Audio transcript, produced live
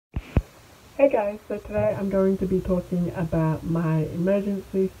Hey guys, so today I'm going to be talking about my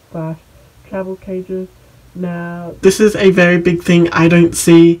emergency slash travel cages. Now, this is a very big thing I don't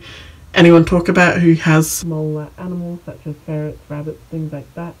see anyone talk about who has smaller animals such as ferrets, rabbits, things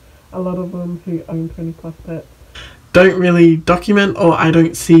like that. A lot of them who own 20 plus pets don't really document, or I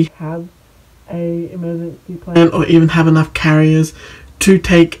don't see have a emergency plan or even have enough carriers to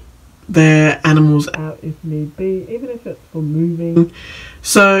take their animals out if need be, even if it's for moving.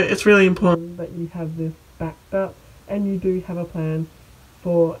 So it's really important that you have this backed up and you do have a plan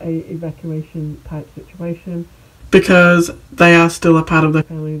for a evacuation type situation, because they are still a part of the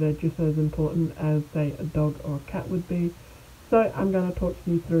family. They're just as important as, say, a dog or a cat would be. So I'm going to talk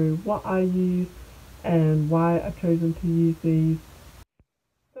you through what I use and why I've chosen to use these.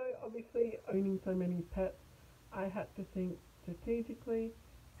 So obviously, owning so many pets, I had to think strategically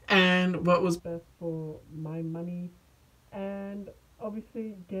and what was best for my money, and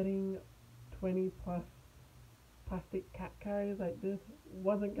obviously getting 20 plus plastic cat carriers like this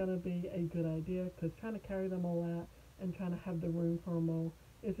wasn't going to be a good idea, because trying to carry them all out and trying to have the room for them all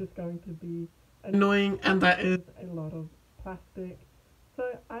is just going to be annoying, and that is a lot of plastic. So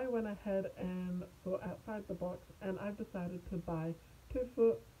I went ahead and thought outside the box, and I've decided to buy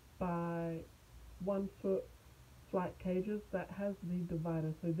 2-foot by 1-foot flight cages that has the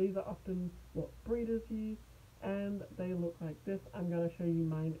divider. So these are often what breeders use, and they look like this. I'm going to show you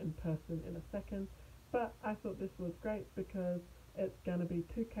mine in person in a second, but I thought this was great because it's going to be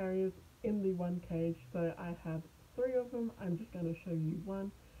 2 carriers in the 1 cage. So I have 3 of them. I'm just going to show you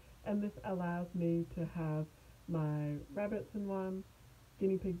one, and this allows me to have my rabbits in one,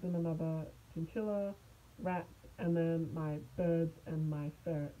 guinea pigs in another, chinchilla, rats, and then my birds and my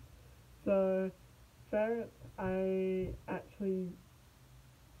ferrets. So ferrets, I actually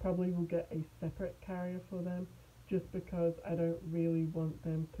probably will get a separate carrier for them, just because I don't really want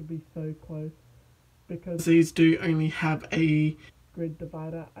them to be so close, because these do only have a grid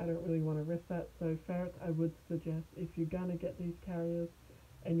divider. I don't really want to risk that. So ferrets, I would suggest, if you're gonna get these carriers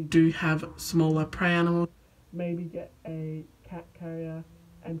and you do have smaller prey animals, maybe get a cat carrier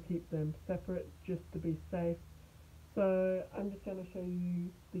and keep them separate just to be safe. So I'm just going to show you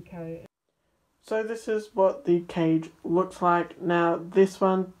the carrier. So this is what the cage looks like. Now this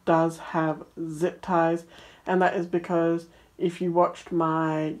one does have zip ties, and that is because if you watched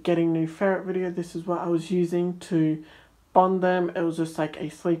my getting new ferret video, this is what I was using to bond them. It was just like a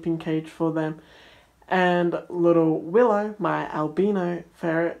sleeping cage for them. And little Willow, my albino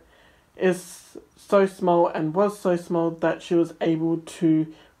ferret, is so small and was so small that she was able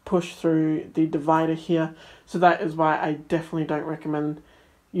to push through the divider here. So that is why I definitely don't recommend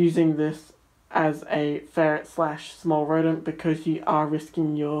using this as a ferret slash small rodent, because you are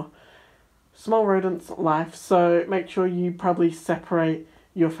risking your small rodent's life. So make sure you probably separate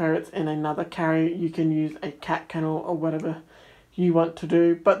your ferrets in another carrier. You can use a cat kennel or whatever you want to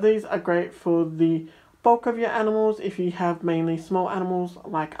do, but these are great for the bulk of your animals if you have mainly small animals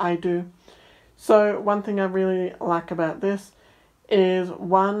like I do. So one thing I really like about this is,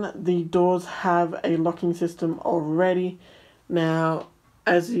 one, the doors have a locking system already. Now,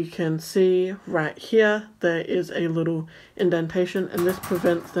 as you can see right here, there is a little indentation, and this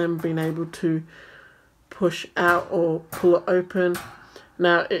prevents them being able to push out or pull it open.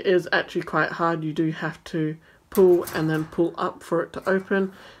 Now, it is actually quite hard. You do have to pull and then pull up for it to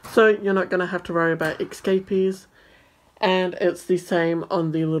open, so you're not going to have to worry about escapees. And it's the same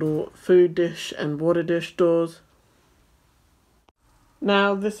on the little food dish and water dish doors.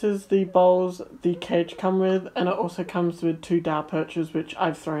 Now this is the bowls the cage come with, and it also comes with 2 dowel perches, which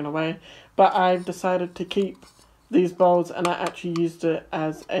I've thrown away, but I've decided to keep these bowls, and I actually used it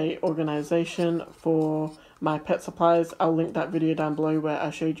as a organization for my pet supplies. I'll link that video down below where I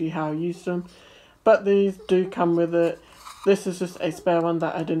showed you how I used them, but these do come with it. This is just a spare one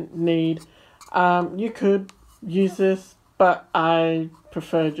that I didn't need. You could use this, but I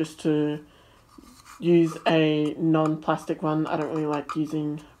prefer just to use a non-plastic one. I don't really like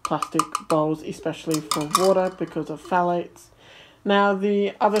using plastic bowls, especially for water, because of phthalates. Now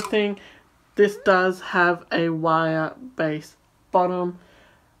the other thing, this does have a wire base bottom,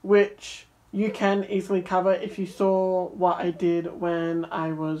 which you can easily cover. If you saw what I did when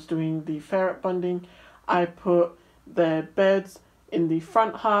I was doing the ferret bonding, I put their beds in the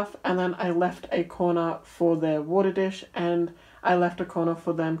front half, and then I left a corner for their water dish, and I left a corner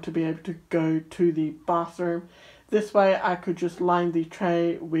for them to be able to go to the bathroom. This way I could just line the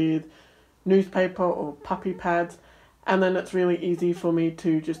tray with newspaper or puppy pads, and then it's really easy for me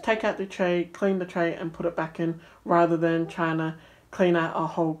to just take out the tray, clean the tray, and put it back in, rather than trying to clean out a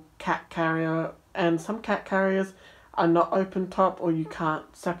whole cat carrier. And some cat carriers are not open top, or you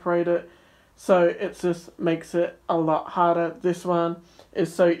can't separate it. So it just makes it a lot harder. This one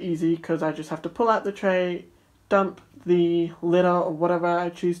is so easy because I just have to pull out the tray, dump the litter or whatever I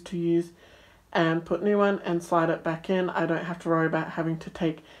choose to use, and put new one and slide it back in. I don't have to worry about having to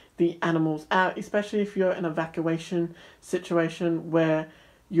take the animals out, especially if you're in an evacuation situation where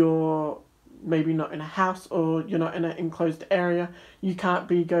you're maybe not in a house or you're not in an enclosed area. You can't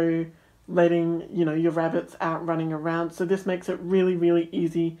be letting your rabbits out running around. So this makes it really, really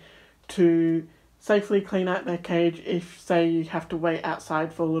easy to safely clean out their cage if, say, you have to wait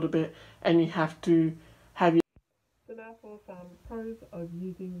outside for a little bit and you have to have your... So now for some pros of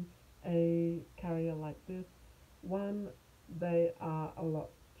using a carrier like this. One, they are a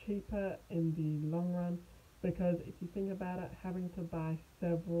lot cheaper in the long run, because if you think about it, having to buy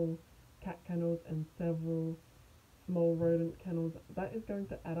several cat kennels and several small rodent kennels, that is going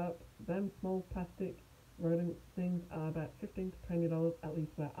to add up. Them small plastic rodent things are about $15 to $20, at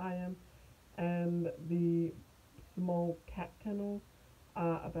least where I am, and the small cat kennels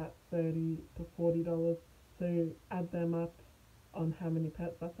are about $30 to $40. So add them up on how many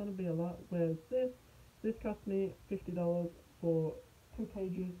pets, that's going to be a lot. Whereas this cost me $50 for 2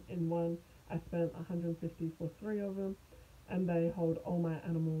 cages in one. I spent $150 for 3 of them, and they hold all my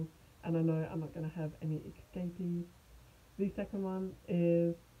animals, and I know I'm not going to have any escapees. The second one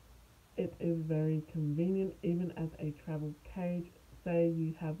is it is very convenient, even as a travel cage. Say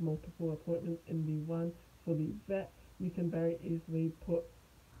you have multiple appointments in the one for the vet, you can very easily put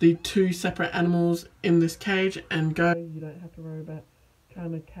the 2 separate animals in this cage and go. You don't have to worry about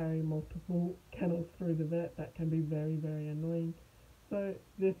trying to carry multiple kennels through the vet. That can be very, very annoying. So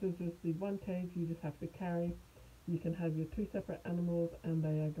this is just the one cage you just have to carry. You can have your 2 separate animals and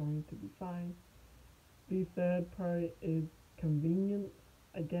they are going to be fine. The third pro is convenience.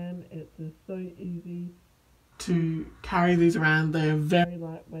 Again, it's just so easy to carry these around. They are very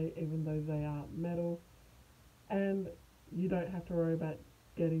lightweight, even though they are metal, and you don't have to worry about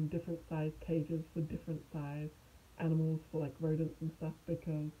getting different size cages for different size animals, for like rodents and stuff,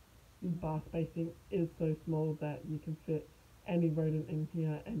 because the bar spacing is so small that you can fit any rodent in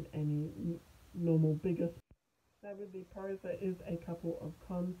here and any normal bigger. Now with the pros, there is a couple of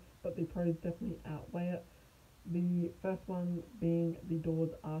cons, but the pros definitely outweigh it. The first one being the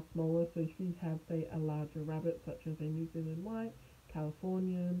doors are smaller, so if you have, say, a larger rabbit such as a New Zealand White,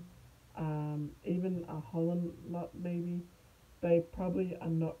 Californian, even a Holland lot maybe, they probably are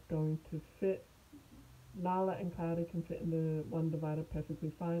not going to fit. Nala and Cloudy can fit in the one divider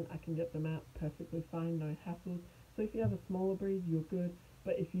perfectly fine. I can get them out perfectly fine, no hassles. So if you have a smaller breed, you're good,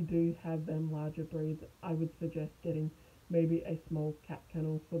 but if you do have them larger breeds, I would suggest getting maybe a small cat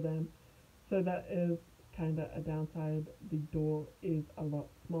kennel for them. So that is kind of a downside. The door is a lot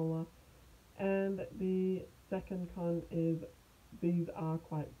smaller. And the second con is these are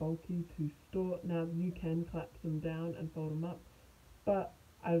quite bulky to store. Now you can collapse them down and fold them up, but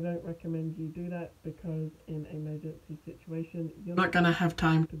I don't recommend you do that, because in an emergency situation you're not going to have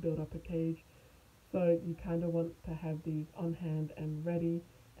time to build up a cage. So you kind of want to have these on hand and ready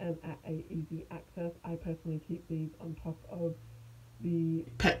and at a easy access. I personally keep these on top of the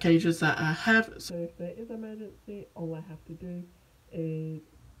pet cages that I have. So if there is an emergency, all I have to do is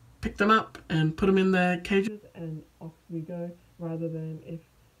pick them up and put them in their cages and off we go, rather than if,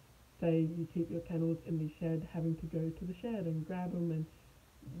 say, you keep your kennels in the shed, having to go to the shed and grab them and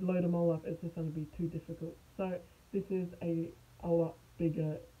load them all up. It's just going to be too difficult. So this is a lot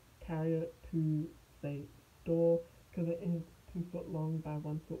bigger carrier to, say, store, because it is 2 foot long by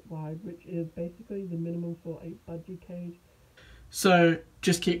 1 foot wide, which is basically the minimum for a budgie cage. So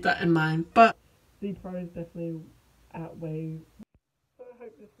just keep that in mind. But the pros definitely outweigh. So I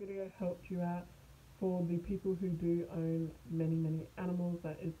hope this video helped you out. For the people who do own many, many animals,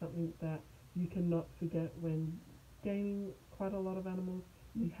 that is something that you cannot forget when gaining quite a lot of animals.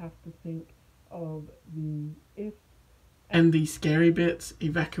 You have to think of the if and the scary bits.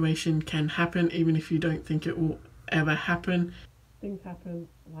 Evacuation can happen even if you don't think it will ever happen. Things happen,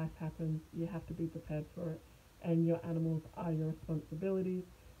 life happens, you have to be prepared for it, and your animals are your responsibilities,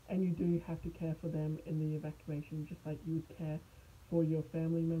 and you do have to care for them in the evacuation, just like you would care for your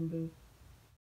family members.